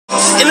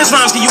endless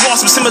rhymes, give you all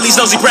some similes,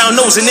 nosy brown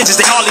nose and ninjas,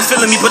 they hardly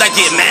feeling me, but I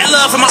get mad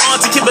love from my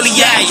auntie Kimberly,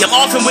 yeah, I'm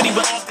often witty,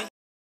 but often.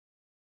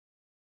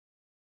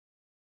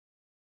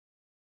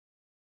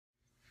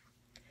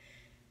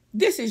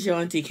 This is your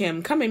Auntie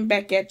Kim coming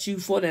back at you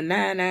for the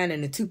 99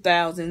 and the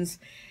 2000s.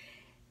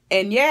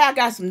 And yeah, I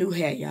got some new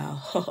hair,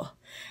 y'all.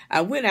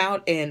 I went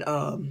out and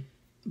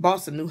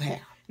bought some new hair.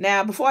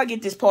 Now, before I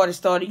get this party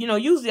started, you know,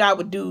 usually I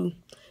would do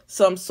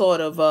some sort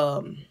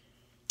of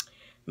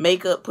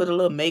makeup, put a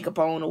little makeup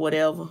on or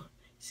whatever.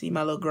 See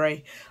my little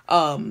gray?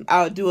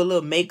 I would do a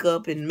little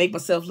makeup and make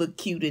myself look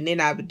cute, and then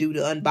I would do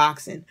the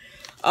unboxing.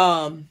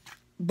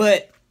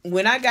 But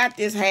when I got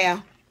this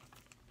hair,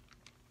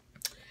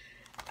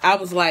 I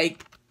was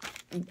like,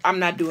 I'm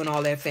not doing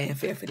all that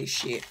fanfare for this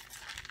shit.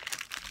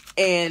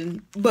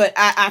 But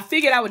I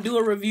figured I would do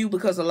a review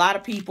because a lot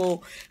of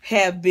people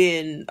have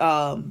been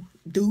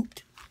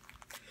duped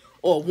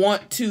or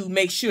want to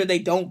make sure they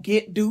don't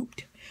get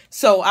duped.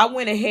 So I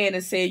went ahead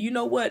and said, you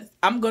know what?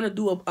 I'm going to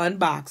do an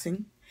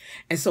unboxing.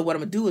 And so what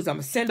I'm going to do is I'm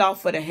going to send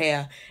off for the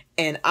hair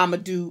and I'm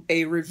going to do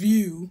a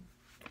review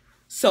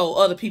so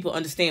other people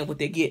understand what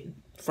they're getting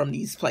from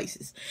these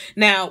places.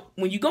 Now,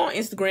 when you go on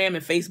Instagram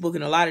and Facebook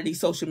and a lot of these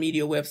social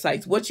media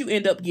websites, what you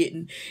end up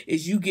getting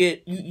is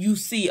you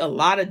see a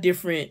lot of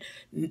different,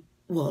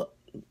 well,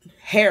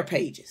 hair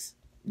pages.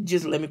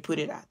 Just let me put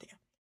it out there.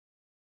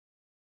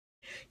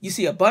 You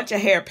see a bunch of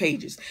hair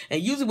pages,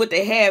 and usually what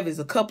they have is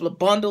a couple of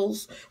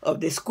bundles of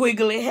the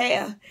squiggly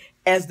hair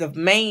as the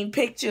main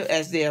picture,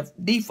 as their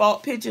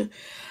default picture.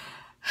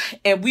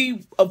 And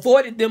we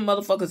avoided them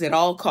motherfuckers at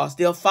all costs.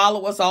 They'll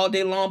follow us all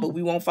day long, but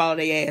we won't follow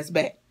their ass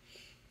back.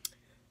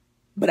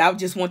 But I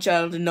just want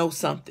y'all to know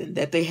something,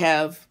 that they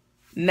have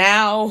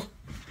now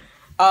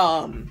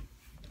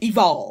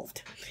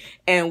evolved.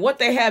 And what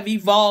they have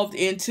evolved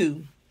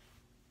into,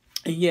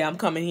 and yeah, I'm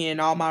coming here in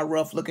all my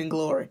rough looking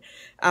glory.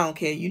 I don't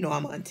care. You know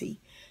I'm auntie.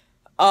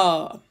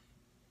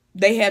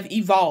 They have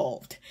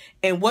evolved.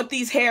 And what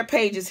these hair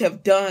pages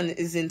have done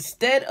is,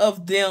 instead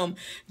of them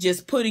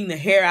just putting the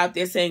hair out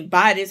there saying,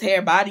 buy this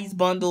hair, buy these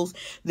bundles,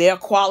 their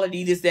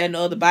quality, this, that, and the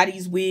other, buy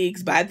these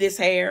wigs, buy this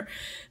hair,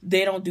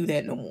 they don't do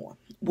that no more.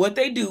 What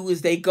they do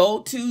is they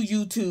go to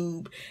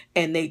YouTube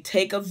and they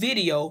take a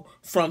video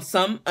from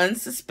some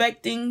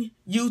unsuspecting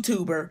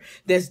YouTuber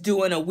that's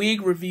doing a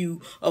wig review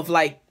of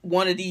like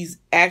one of these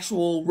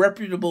actual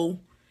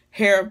reputable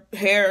hair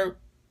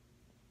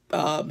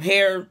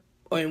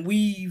and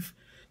weave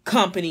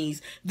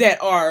companies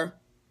that are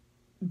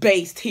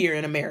based here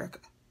in America.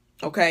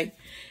 Okay.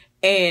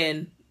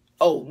 And,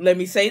 oh, let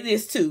me say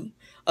this too.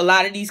 A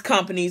lot of these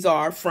companies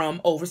are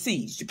from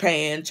overseas,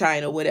 Japan,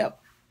 China, whatever.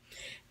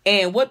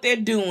 And what they're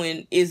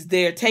doing is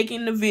they're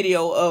taking the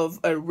video of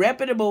a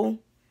reputable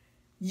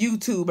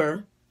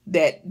YouTuber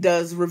that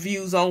does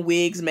reviews on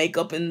wigs,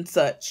 makeup, and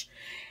such.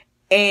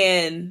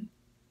 And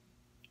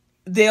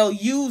they'll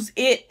use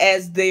it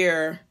as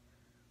their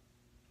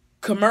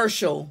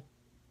commercial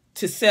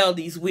to sell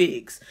these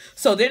wigs.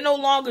 So they're no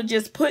longer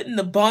just putting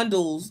the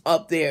bundles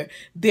up there.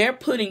 They're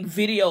putting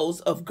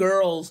videos of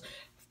girls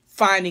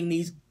finding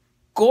these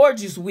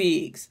gorgeous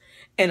wigs.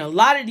 And a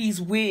lot of these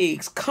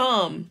wigs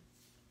come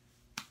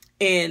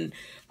in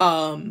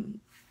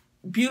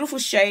beautiful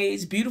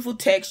shades, beautiful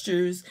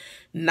textures,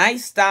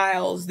 nice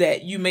styles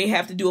that you may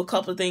have to do a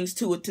couple of things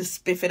to it to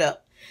spiff it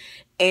up.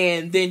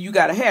 And then you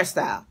got a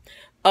hairstyle.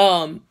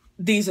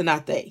 These are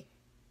not they.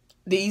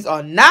 These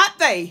are not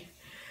they.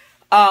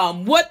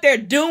 What they're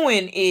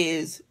doing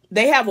is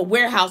they have a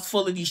warehouse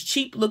full of these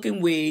cheap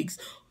looking wigs,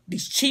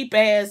 these cheap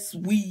ass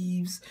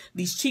weaves,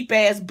 these cheap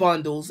ass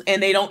bundles,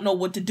 and they don't know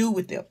what to do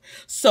with them.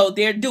 So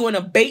they're doing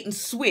a bait and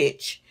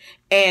switch.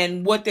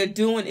 And what they're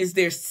doing is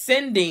they're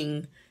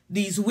sending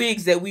these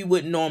wigs that we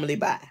wouldn't normally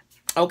buy.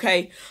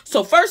 Okay.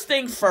 So first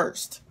thing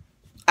first,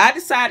 I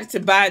decided to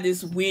buy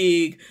this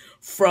wig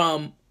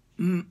from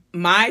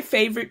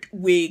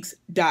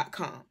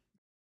myfavoritewigs.com.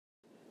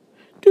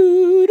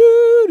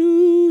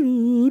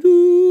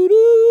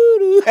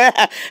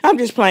 I'm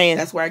just playing.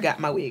 That's where I got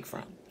my wig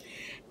from.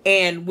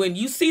 And when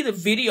you see the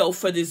video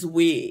for this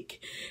wig,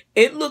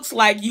 it looks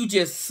like you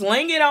just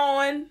sling it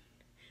on,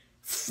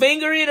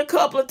 finger it a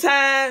couple of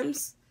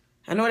times.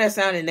 I know that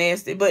sounded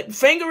nasty, but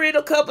finger it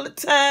a couple of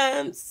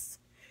times.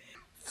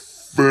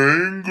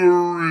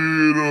 Finger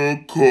it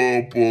a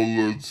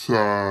couple of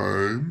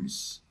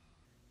times.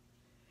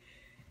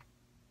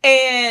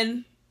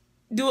 And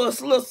do a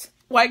little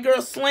white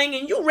girl sling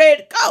and you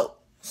ready to go.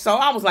 So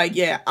I was like,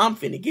 yeah, I'm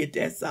finna get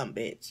that some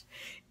bitch.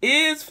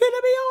 It's finna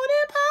be on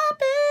and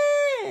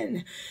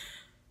popping.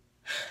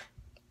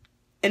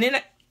 And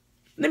then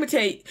let me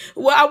tell you,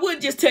 well, I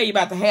would just tell you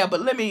about the hair,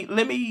 but let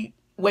me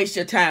waste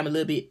your time a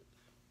little bit.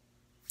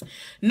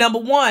 Number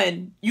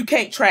one, you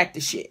can't track the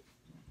shit.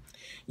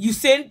 You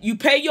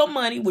pay your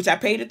money, which I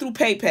paid it through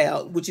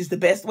PayPal, which is the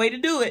best way to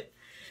do it.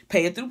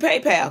 Pay it through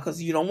PayPal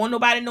because you don't want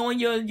nobody knowing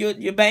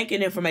your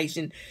banking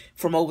information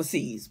from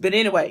overseas. But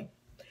anyway,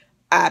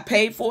 I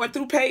paid for it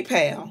through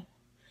PayPal,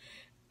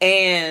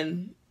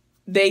 and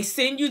they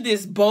send you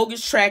this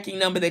bogus tracking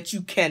number that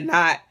you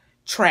cannot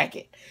track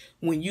it.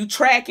 When you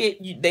track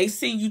it, they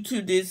send you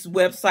to this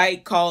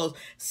website called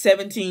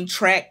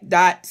 17track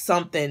dot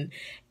something,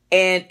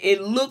 and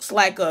it looks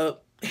like a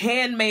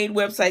handmade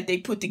website they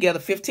put together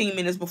 15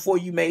 minutes before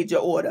you made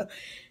your order.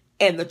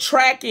 And the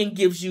tracking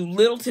gives you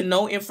little to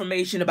no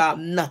information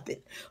about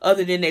nothing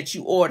other than that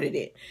you ordered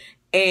it.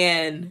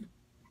 And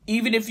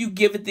even if you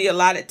give it the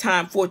allotted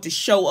time for it to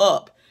show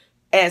up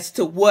as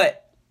to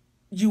what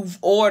you've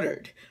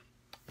ordered,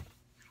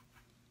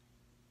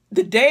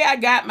 the day I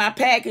got my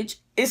package,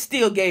 it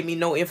still gave me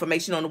no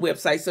information on the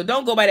website. So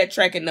don't go by that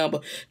tracking number,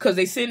 because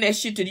they send that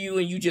shit to you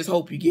and you just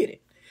hope you get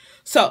it.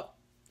 So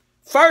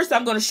first,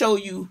 I'm going to show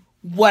you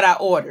what I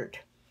ordered.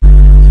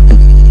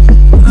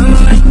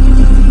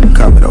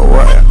 Coming to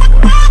what?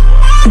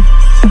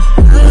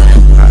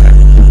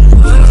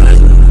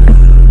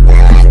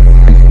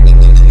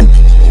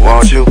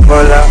 Won't you pull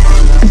up?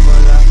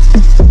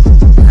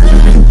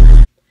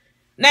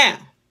 Now,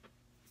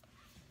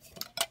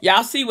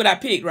 y'all see what I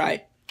picked,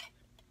 right?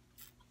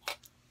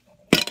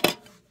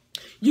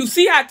 You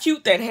see how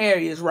cute that hair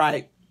is,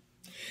 right?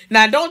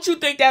 Now, don't you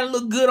think that'll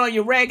look good on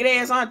your ragged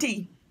ass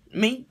auntie?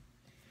 Me?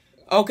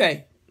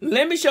 Okay,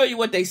 let me show you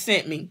what they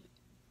sent me.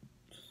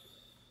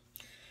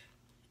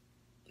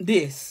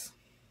 This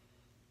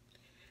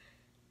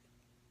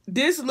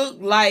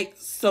looked like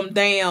some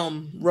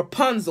damn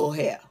Rapunzel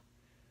hair.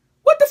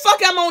 What the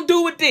fuck am I gonna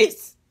do with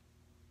this?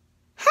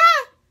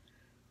 Huh?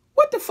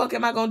 What the fuck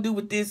am I gonna do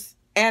with this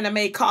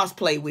anime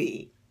cosplay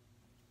wig?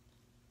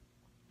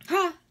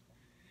 Huh?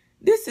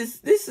 This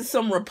is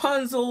some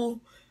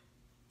Rapunzel,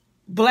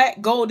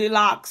 Black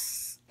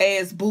Goldilocks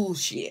ass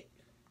bullshit.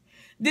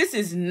 This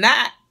is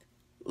not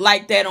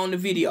like that on the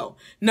video.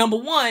 Number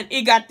one,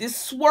 it got this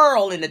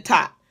swirl in the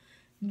top.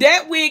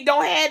 That wig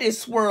don't have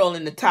this swirl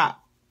in the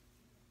top.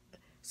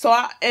 So,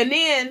 and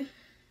then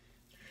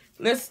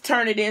let's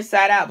turn it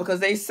inside out, because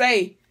they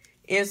say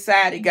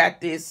inside it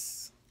got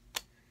this.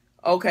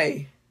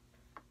 Okay.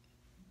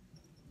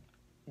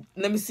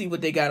 Let me see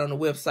what they got on the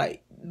website.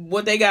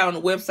 What they got on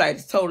the website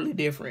is totally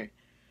different.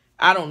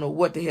 I don't know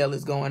what the hell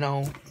is going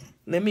on.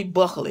 Let me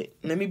buckle it.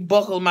 Let me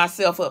buckle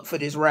myself up for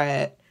this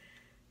ride.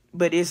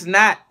 But it's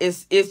not.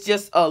 It's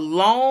just a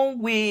long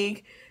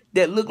wig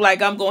that look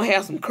like I'm going to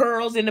have some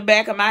curls in the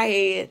back of my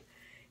head.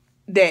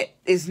 That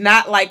is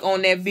not like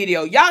on that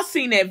video. Y'all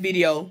seen that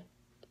video.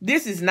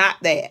 This is not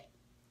that.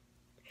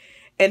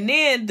 And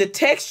then the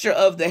texture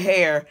of the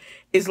hair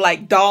is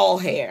like doll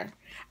hair.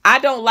 I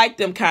don't like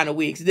them kind of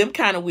wigs. Them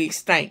kind of wigs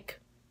stink.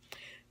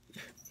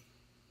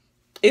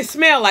 It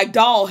smells like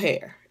doll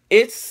hair.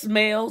 It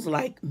smells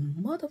like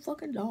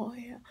motherfucking doll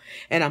hair.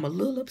 And I'm a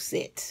little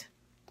upset.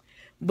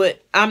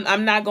 But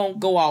I'm not going to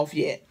go off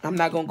yet. I'm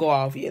not going to go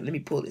off yet. Let me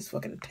pull this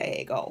fucking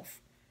tag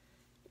off.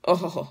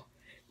 Oh.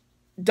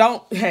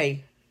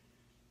 Hey.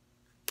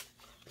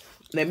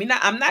 I'm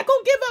not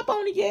going to give up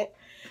on it yet.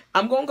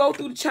 I'm going to go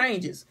through the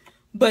changes.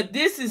 But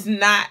this is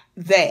not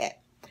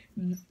that.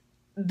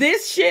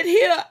 This shit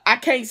here, I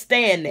can't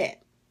stand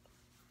that.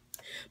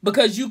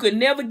 Because you could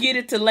never get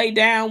it to lay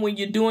down when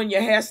you're doing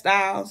your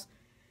hairstyles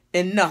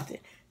and nothing.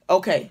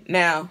 Okay,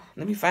 now,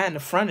 let me find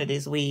the front of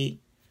this wig.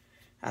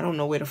 I don't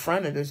know where the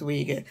front of this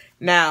wig is.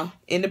 Now,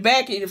 in the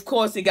back, of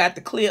course, it got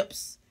the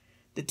clips.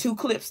 The two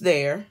clips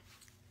there.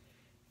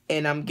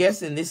 And I'm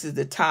guessing this is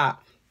the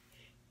top.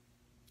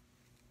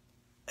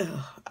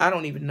 I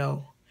don't even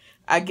know.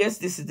 I guess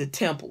this is the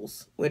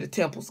temples, where the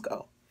temples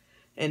go.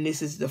 And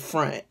this is the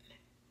front.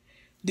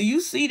 Do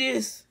you see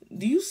this?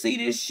 Do you see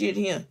this shit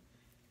here?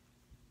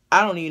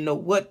 I don't even know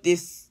what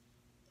this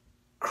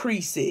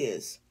crease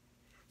is.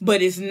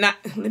 But it's not.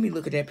 Let me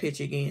look at that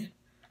picture again.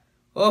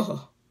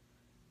 Oh.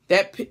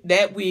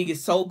 That wig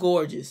is so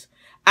gorgeous.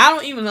 I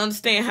don't even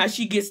understand how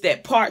she gets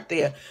that part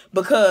there.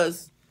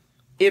 Because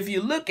if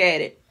you look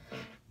at it,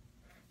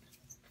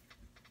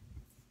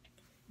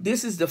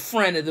 this is the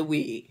front of the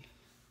wig.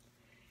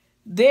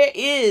 There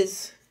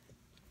is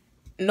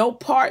no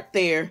part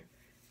there.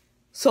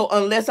 So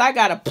unless I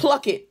got to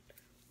pluck it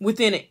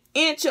within an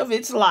inch of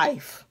its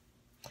life,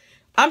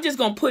 I'm just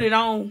going to put it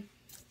on.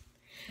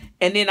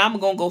 And then I'm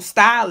going to go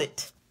style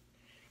it.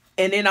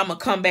 And then I'm going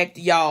to come back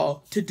to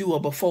y'all to do a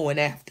before and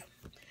after.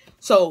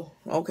 So,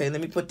 okay, let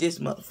me put this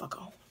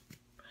motherfucker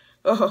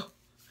on.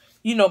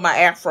 You know my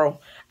afro.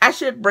 I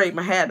should braid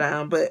my hair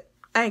down, but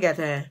I ain't got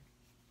time.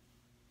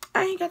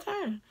 I ain't got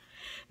time.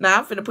 Now,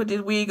 I'm finna put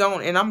this wig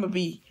on and I'm going to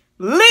be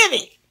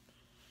livid.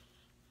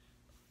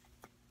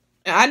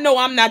 I know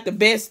I'm not the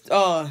best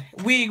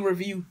wig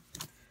review,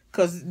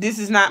 because this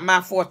is not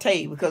my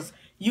forte. Because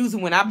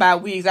usually when I buy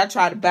wigs, I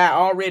try to buy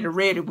already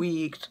ready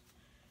wigs.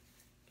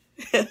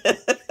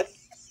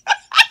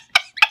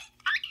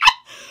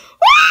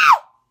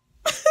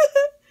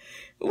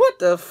 What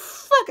the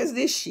fuck is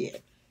this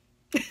shit?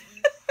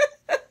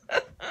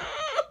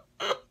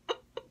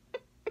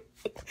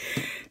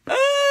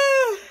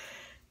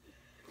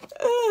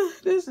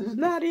 This is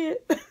not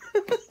it.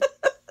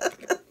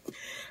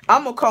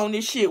 I'm gonna comb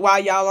this shit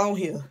while y'all on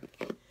here.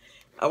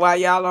 While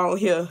y'all on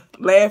here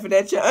laughing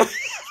at y'all.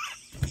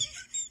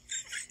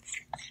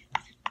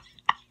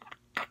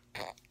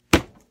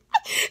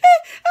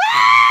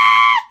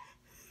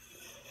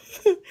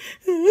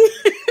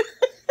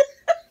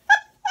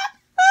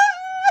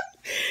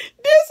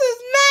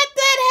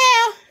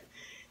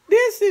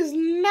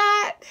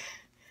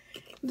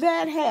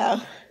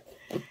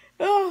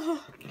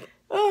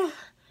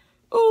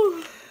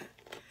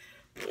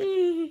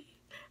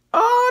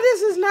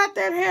 not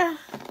that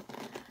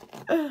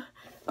hair.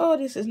 Oh,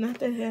 this is not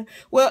that hair.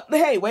 Well,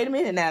 hey, wait a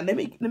minute now. Let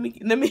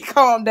me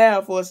calm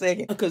down for a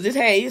second, because this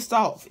hair is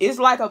soft. It's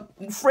like a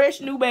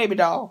fresh new baby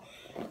doll.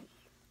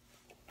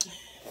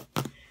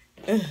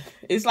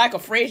 It's like a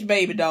fresh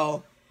baby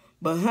doll.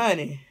 But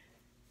honey,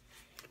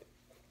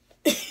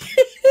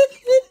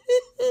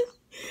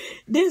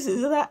 this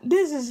is not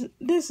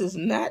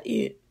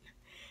it.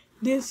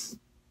 This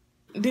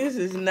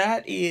is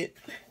not it.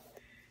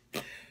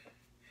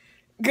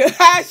 Cause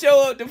I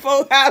show up to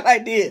folk house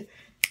like this.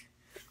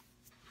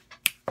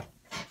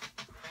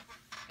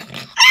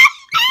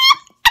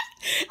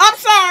 I'm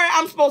sorry,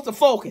 I'm supposed to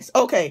focus.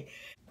 Okay.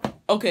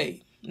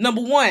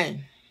 Number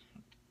one.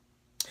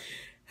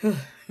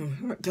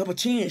 Double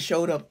chin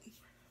showed up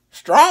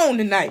strong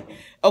tonight.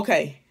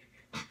 Okay.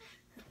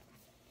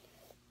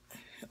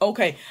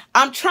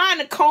 I'm trying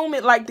to comb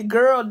it like the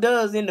girl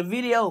does in the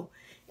video,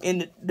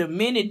 in the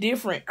many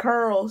different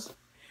curls,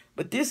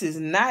 but this is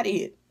not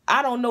it.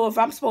 I don't know if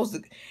I'm supposed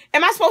to.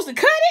 Am I supposed to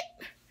cut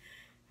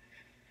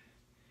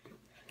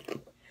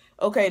it?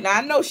 Okay, now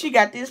I know she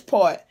got this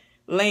part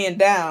laying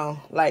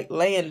down.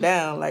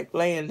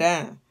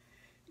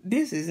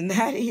 This is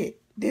not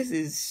it. This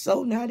is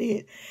so not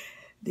it.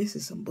 This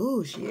is some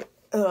bullshit.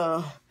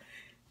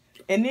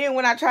 And then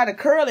when I try to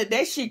curl it,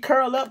 that shit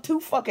curl up too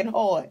fucking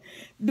hard.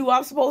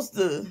 I'm supposed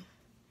to?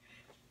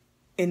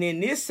 And then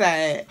this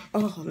side,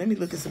 oh, let me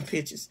look at some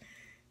pictures.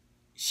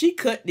 She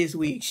cut this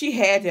wig. She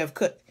had to have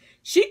cut.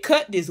 She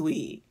cut this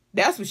wig.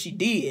 That's what she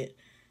did.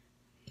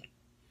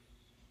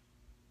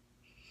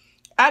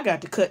 I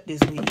got to cut this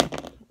wig.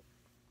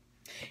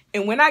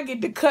 And when I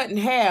get to cutting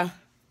hair,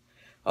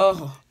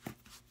 oh,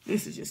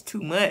 this is just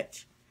too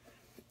much.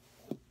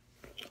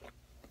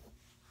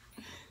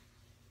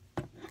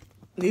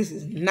 This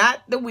is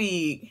not the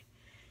wig.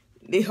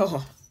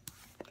 Oh,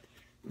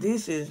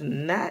 this is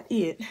not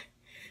it.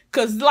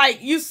 Because,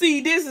 like, you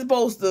see, this is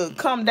supposed to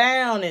come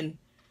down and...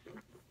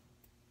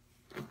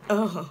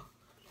 I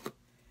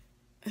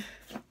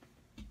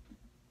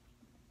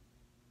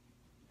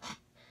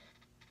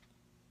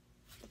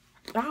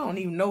don't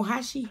even know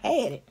how she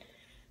had it.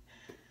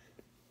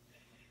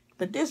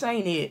 But this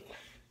ain't it.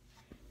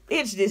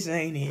 Bitch, this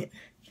ain't it.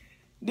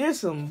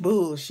 This some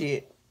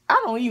bullshit.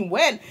 I don't even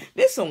wear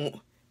this some...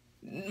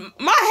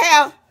 My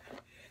hair,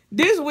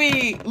 this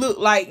wig look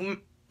like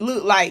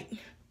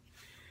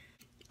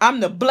I'm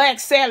the Black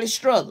Sally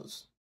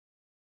Struthers.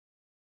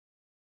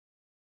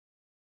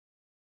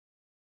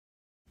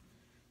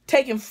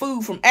 Taking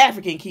food from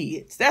African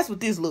kids. That's what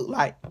this look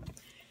like.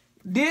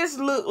 This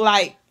look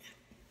like,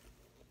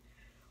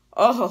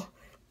 oh,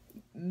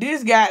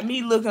 this got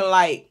me looking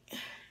like,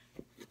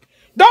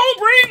 don't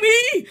bring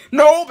me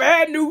no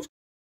bad news.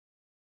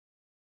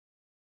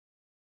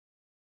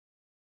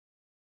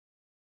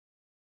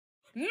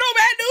 No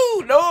bad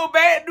news, no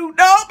bad news,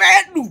 no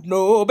bad news,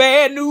 no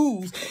bad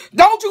news.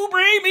 Don't you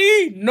bring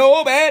me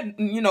no bad,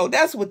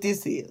 that's what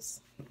this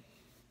is.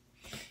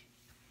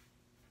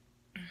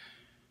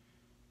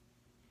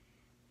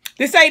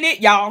 This ain't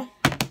it, y'all.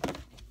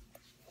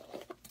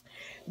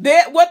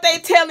 What they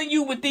telling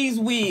you with these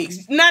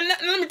wigs. Now,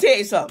 let me tell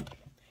you something.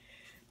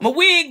 My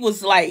wig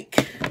was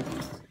like,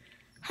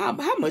 how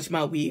much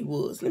my wig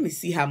was. Let me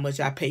see how much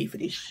I paid for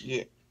this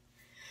shit.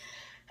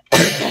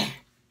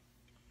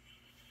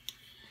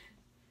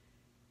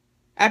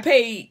 I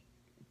paid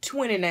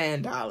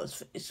 $29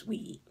 for this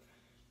wig.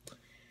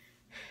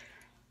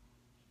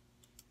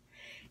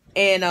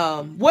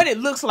 And what it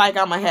looks like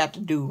I'm going to have to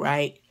do,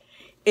 right?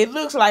 It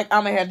looks like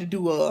I'm going to have to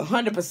do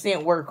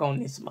 100% work on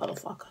this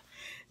motherfucker.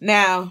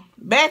 Now,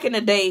 back in the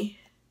day,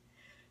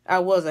 I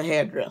was a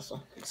hairdresser.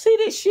 See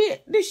this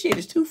shit? This shit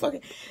is too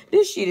fucking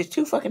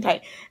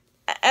tight.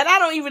 And I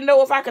don't even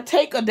know if I could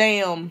take a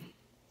damn...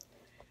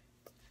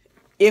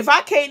 If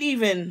I can't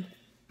even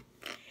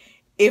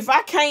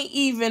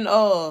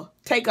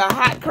take a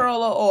hot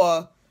curler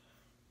or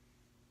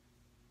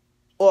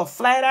a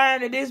flat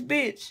iron to this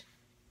bitch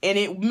and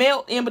it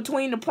melt in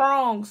between the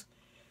prongs,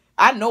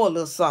 I know a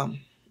little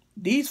something.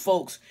 These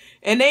folks,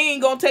 and they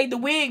ain't gonna take the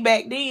wig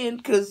back then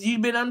because you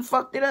been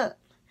unfucked it up.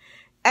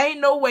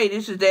 Ain't no way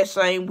this is that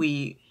same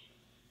wig.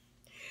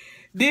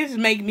 This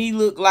make me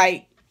look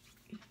like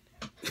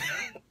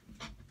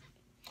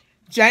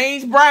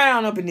James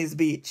Brown up in this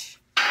bitch.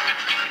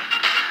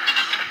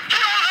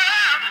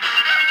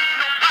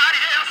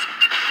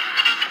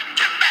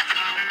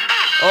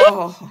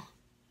 Oh.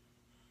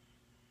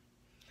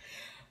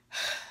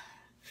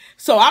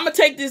 So I'm going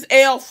to take this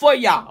L for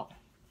y'all.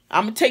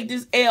 I'm going to take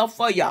this L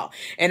for y'all.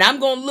 And I'm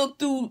going to look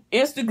through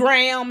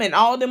Instagram and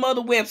all them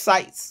other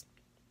websites.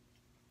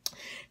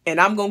 And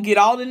I'm going to get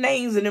all the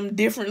names of them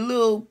different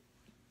little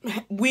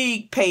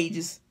wig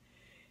pages.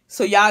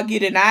 So y'all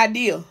get an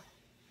idea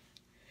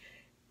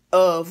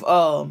of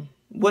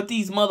what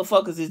these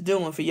motherfuckers is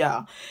doing for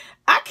y'all.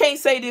 I can't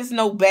say this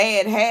no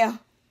bad hair.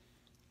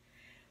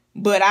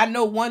 But I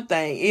know one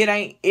thing, it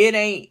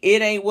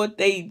ain't what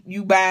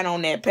you buying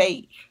on that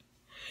page.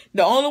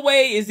 The only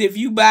way is if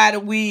you buy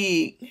the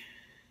wig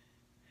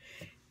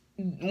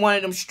one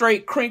of them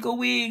straight crinkle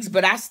wigs,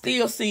 but I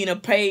still seen a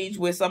page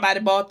where somebody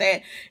bought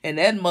that, and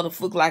that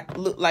motherfucker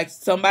looked like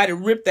somebody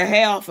ripped the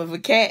hair off of a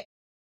cat.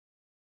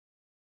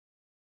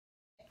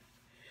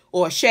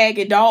 Or a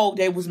shaggy dog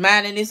that was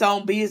minding its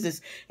own business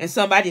and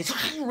somebody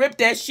ripped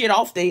that shit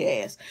off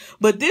their ass.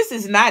 But this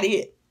is not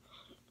it.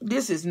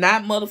 This is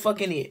not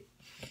motherfucking it.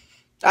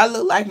 I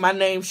look like my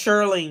name's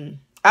Shirlene.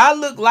 I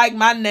look like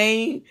my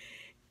name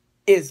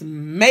is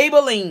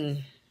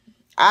Maybelline.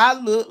 I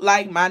look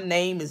like my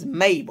name is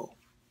Mabel.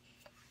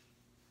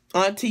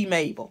 Auntie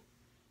Mabel.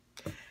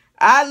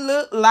 I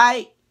look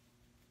like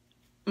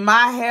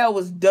my hair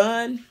was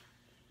done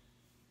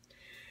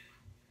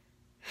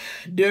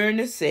during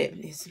the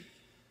 70s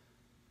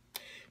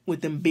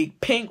with them big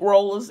pink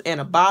rollers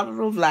and a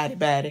bottle of Lottie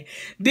Batty.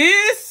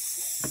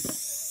 This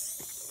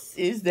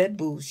is that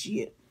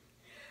bullshit.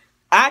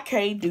 I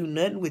can't do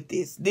nothing with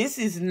this. This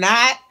is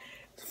not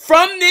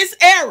from this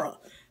era.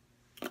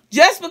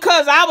 Just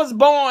because I was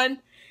born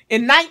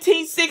in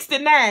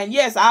 1969,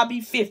 yes, I'll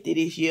be 50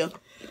 this year,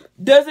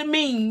 doesn't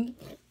mean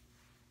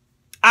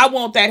I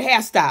want that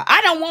hairstyle.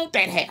 I don't want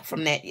that hair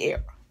from that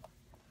era.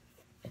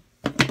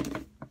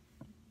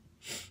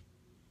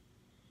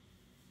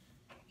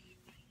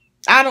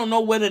 I don't know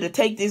whether to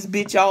take this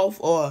bitch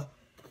off or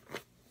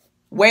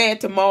wear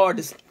it tomorrow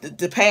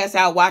to pass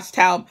out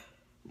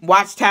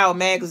Watchtower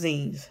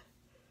magazines.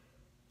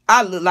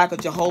 I look like a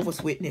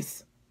Jehovah's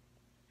Witness.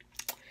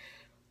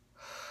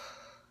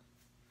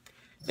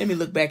 Let me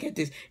look back at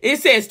this.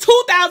 It says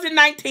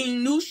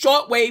 2019 new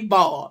shortwave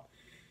bob.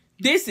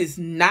 This is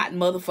not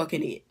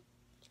motherfucking it.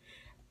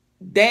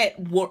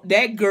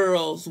 That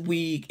girl's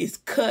wig is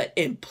cut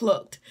and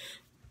plucked.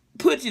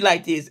 Put you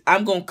like this.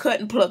 I'm going to cut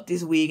and pluck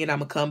this wig and I'm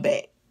going to come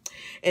back.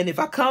 And if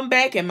I come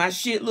back and my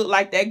shit look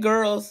like that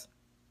girl's,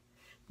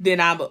 then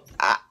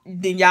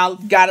then y'all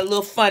got a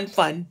little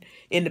fun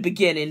in the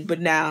beginning.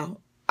 But now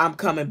I'm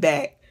coming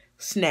back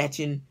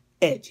snatching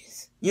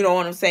edges. You know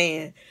what I'm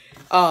saying?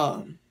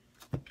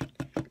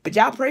 But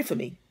y'all pray for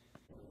me.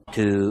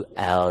 2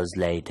 hours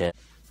later.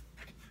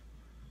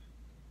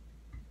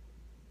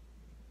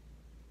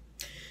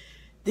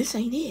 This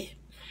ain't it.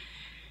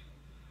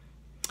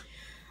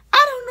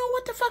 I don't know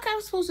what the fuck I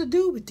was supposed to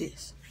do with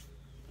this.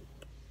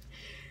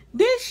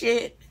 This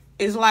shit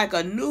is like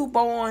a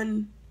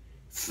newborn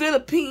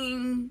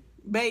Philippine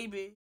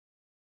baby.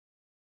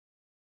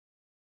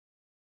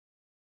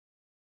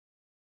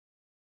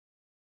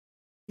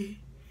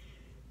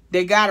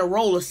 They got a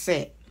roller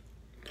set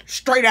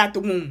straight out the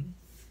womb.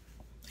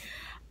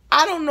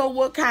 I don't know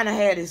what kind of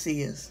hair this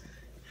is,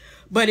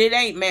 but it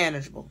ain't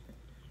manageable.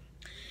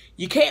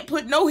 You can't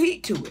put no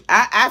heat to it.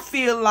 I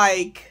feel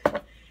like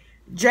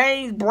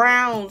James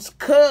Brown's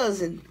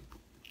cousin.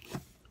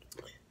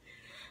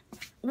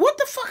 What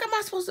the fuck am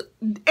I supposed to...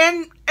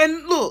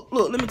 And look,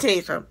 let me tell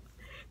you something.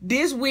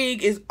 This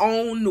wig is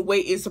on the way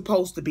it's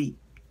supposed to be.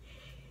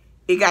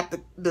 It got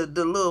the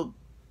little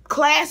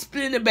clasp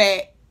in the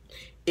back.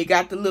 It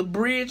got the little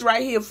bridge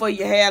right here for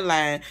your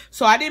hairline.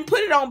 So I didn't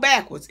put it on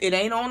backwards. It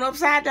ain't on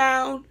upside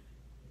down.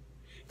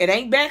 It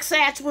ain't back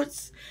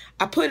backwards.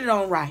 I put it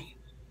on right.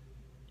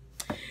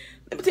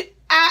 Let me tell you,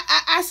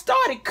 I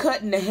started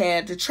cutting the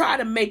hair to try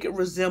to make it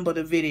resemble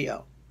the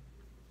video.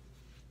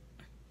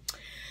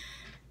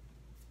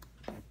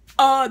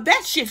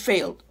 That shit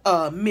failed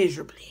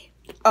miserably.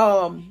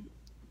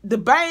 The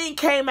bang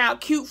came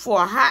out cute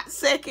for a hot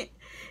second,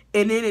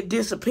 and then it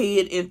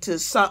disappeared into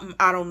something.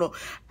 I don't know.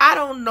 I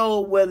don't know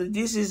whether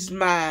this is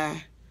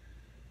my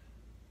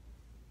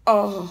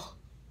I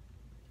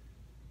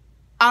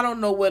don't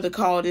know whether to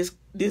call this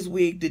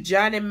wig the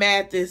Johnny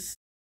Mathis.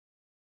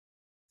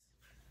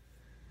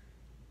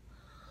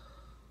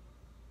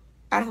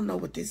 I don't know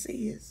what this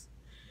is.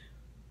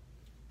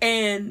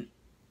 And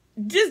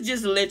just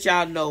to let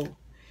y'all know,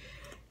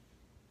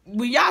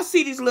 when y'all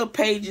see these little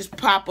pages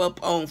pop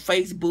up on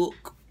Facebook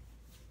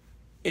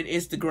and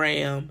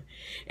Instagram,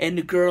 and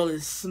the girl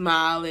is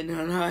smiling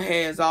and her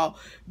hair is all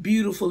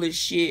beautiful as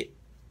shit,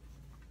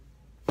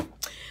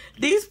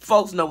 these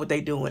folks know what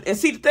they doing. And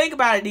see, the thing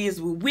about it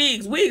is, with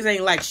wigs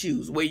ain't like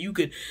shoes where you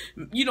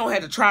don't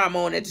have to try them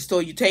on at the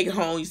store. You take it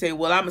home, you say,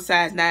 well, I'm a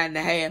size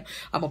 9.5.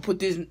 I'm going to put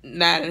this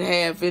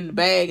 9.5 in the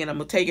bag and I'm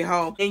going to take it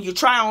home. And you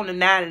try on the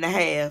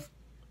 9.5.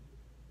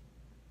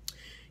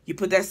 You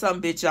put that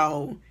some bitch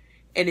on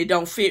and it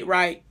don't fit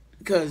right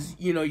because,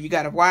 you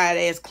got a wide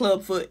ass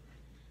club foot.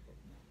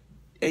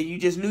 And you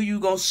just knew you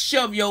were going to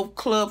shove your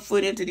club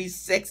foot into these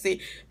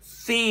sexy,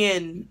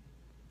 thin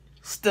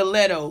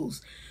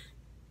stilettos.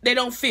 They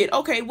don't fit.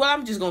 Okay, well,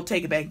 I'm just going to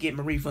take it back and get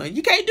my refund.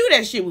 You can't do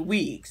that shit with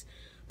wigs.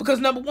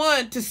 Because, number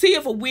one, to see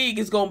if a wig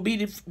is going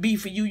to be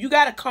for you, you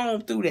got to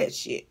comb through that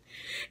shit.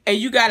 And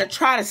you got to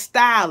try to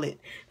style it.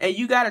 And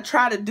you got to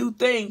try to do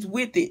things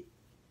with it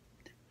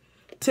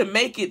to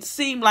make it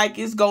seem like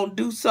it's gonna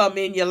do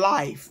something in your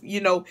life.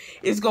 You know,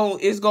 it's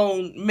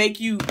gonna make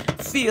you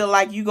feel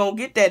like you gonna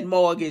get that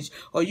mortgage,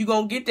 or you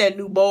gonna get that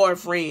new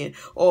boyfriend,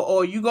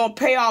 or you gonna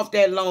pay off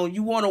that loan.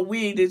 You want a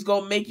wig that's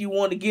gonna make you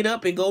want to get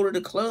up and go to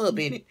the club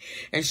in it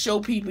and show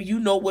people you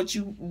know what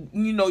you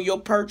know your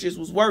purchase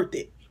was worth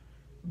it.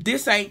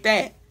 This ain't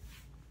that.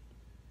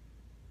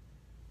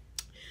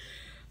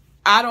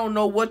 I don't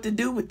know what to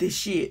do with this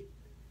shit.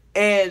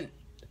 And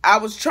I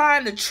was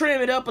trying to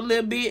trim it up a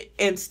little bit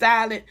and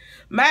style it.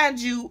 Mind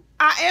you,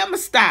 I am a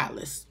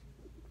stylist.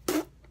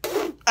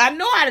 I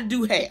know how to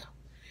do hair.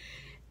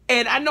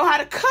 And I know how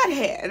to cut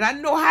hair. And I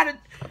know how to,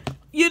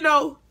 you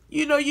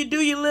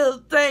do your little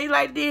thing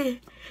like this.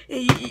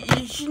 And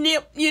you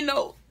snip,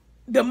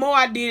 The more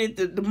I did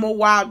it, the more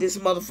wild this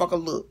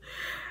motherfucker look.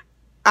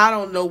 I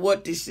don't know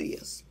what this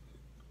is.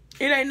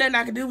 It ain't nothing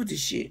I can do with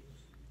this shit.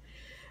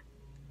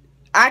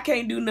 I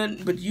can't do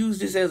nothing but use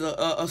this as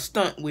a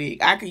stunt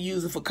wig. I can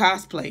use it for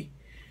cosplay.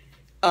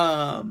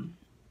 But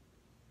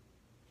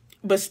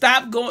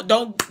stop going.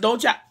 Don't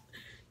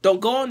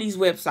go on these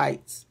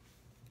websites.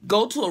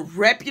 Go to a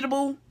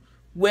reputable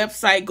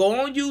website.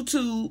 Go on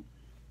YouTube,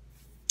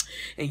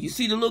 and you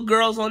see the little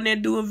girls on there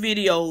doing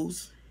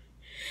videos,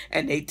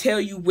 and they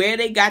tell you where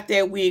they got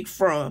that wig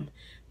from.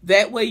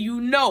 That way you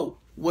know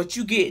what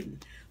you're getting.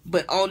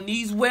 But on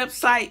these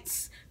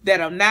websites that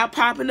are now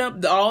popping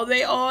up, all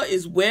they are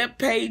is web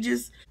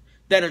pages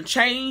that are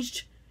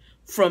changed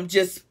from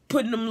just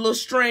putting them little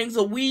strings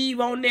of weave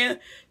on there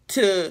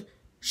to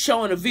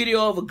showing a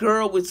video of a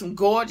girl with some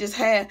gorgeous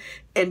hair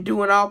and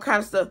doing all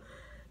kinds of stuff.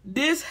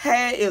 This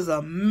hair is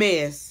a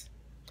mess.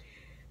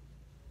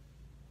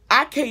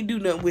 I can't do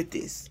nothing with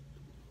this.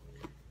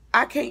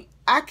 I can't.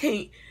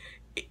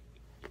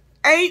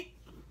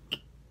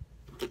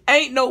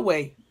 Ain't no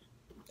way.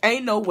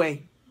 Ain't no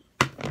way.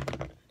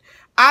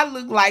 I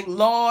look like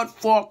Lord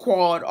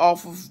Farquaad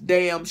off of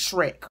damn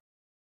Shrek.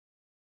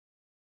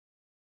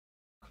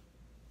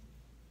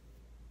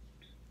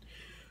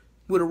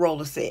 With a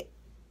roller set.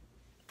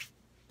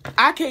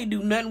 I can't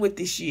do nothing with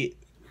this shit.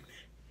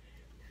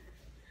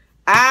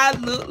 I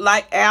look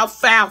like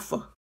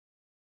alfalfa.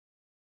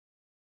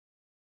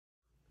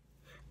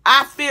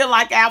 I feel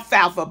like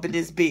alfalfa up in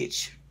this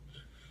bitch.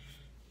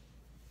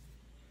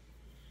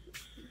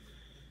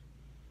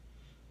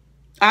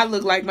 I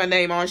look like my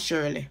name on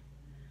Shirley.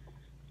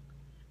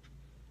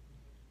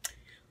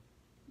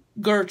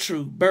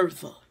 Gertrude,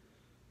 Bertha,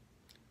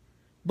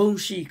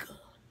 Boomshika,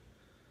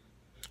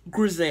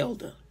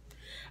 Griselda.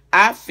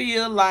 I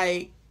feel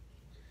like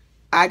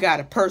I got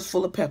a purse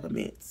full of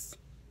peppermints.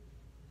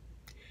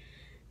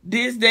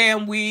 This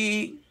damn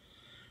wig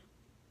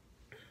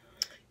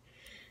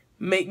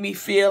make me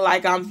feel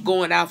like I'm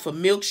going out for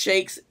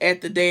milkshakes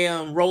at the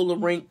damn roller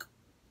rink.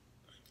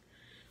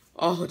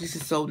 Oh, this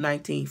is so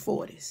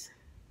 1940s.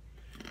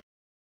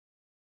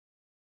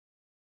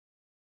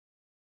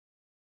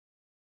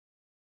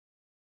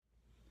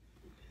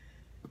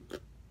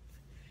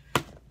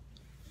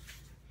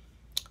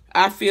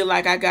 I feel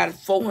like I got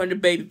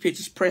 400 baby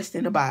pictures pressed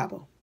in the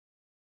Bible.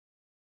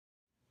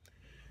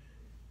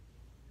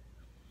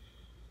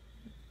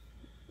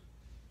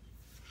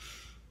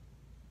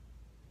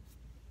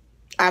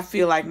 I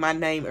feel like my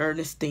name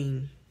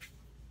Ernestine.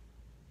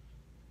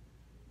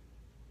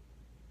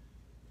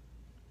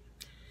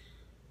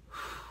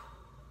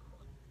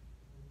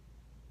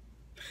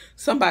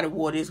 Somebody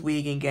wore this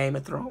wig in Game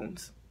of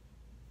Thrones.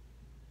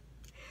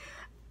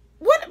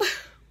 What?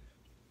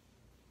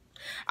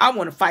 I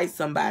want to fight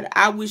somebody.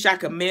 I wish I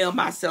could mail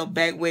myself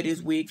back where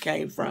this wig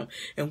came from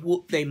and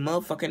whoop they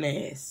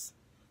motherfucking ass.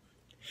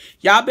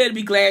 Y'all better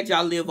be glad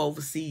y'all live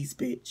overseas,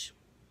 bitch.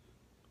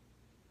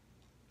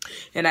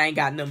 And I ain't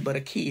got nothing but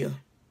a Kia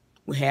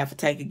with half a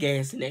tank of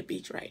gas in that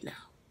bitch right now.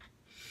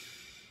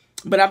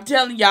 But I'm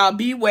telling y'all,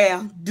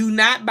 beware. Do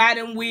not buy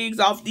them wigs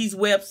off these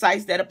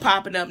websites that are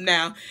popping up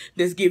now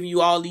that's giving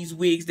you all these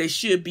wigs that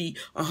should be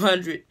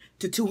 $100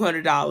 to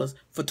 $200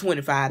 for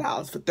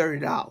 $25, for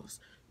 $30.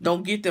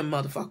 Don't get them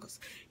motherfuckers.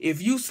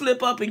 If you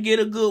slip up and get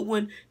a good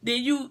one,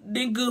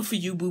 then good for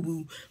you,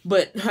 boo-boo.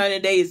 But, honey,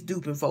 they is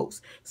duping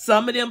folks.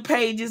 Some of them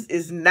pages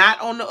is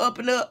not on the up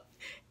and up.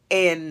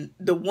 And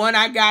the one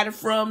I got it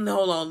from,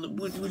 hold on,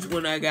 which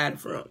one I got it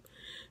from?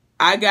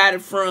 I got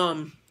it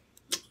from,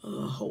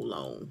 hold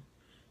on.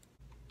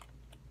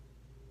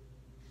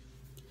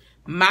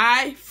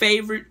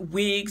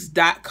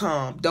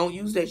 MyFavoriteWigs.com. Don't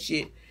use that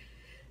shit.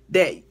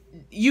 That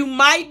you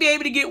might be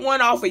able to get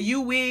one off of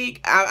UWig.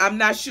 I'm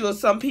not sure.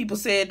 Some people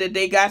said that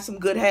they got some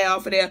good hair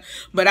off of there,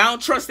 but I don't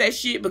trust that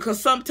shit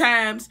because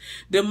sometimes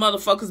them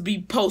motherfuckers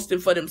be posting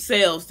for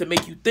themselves to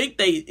make you think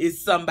they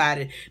is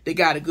somebody that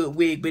got a good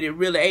wig, but it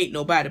really ain't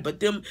nobody.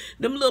 But them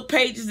little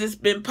pages that's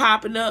been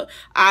popping up,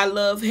 I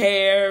Love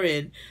Hair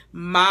and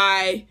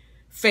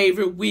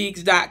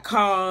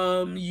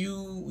MyFavoriteWigs.com,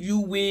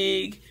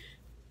 UWig.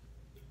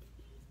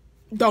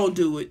 Don't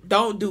do it.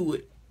 Don't do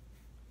it.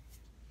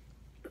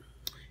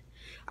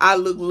 I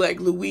look like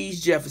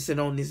Louise Jefferson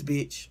on this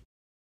bitch.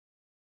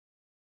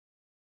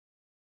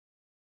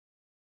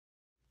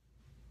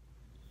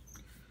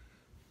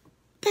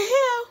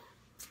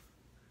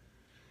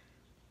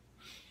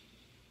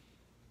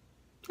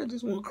 I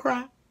just want to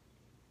cry.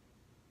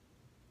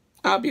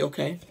 I'll be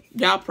okay.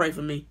 Y'all pray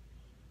for me.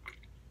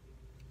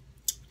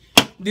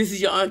 This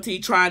is your auntie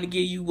trying to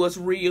give you what's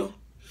real.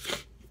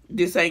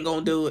 This ain't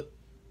gonna do it.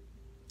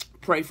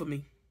 Pray for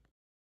me.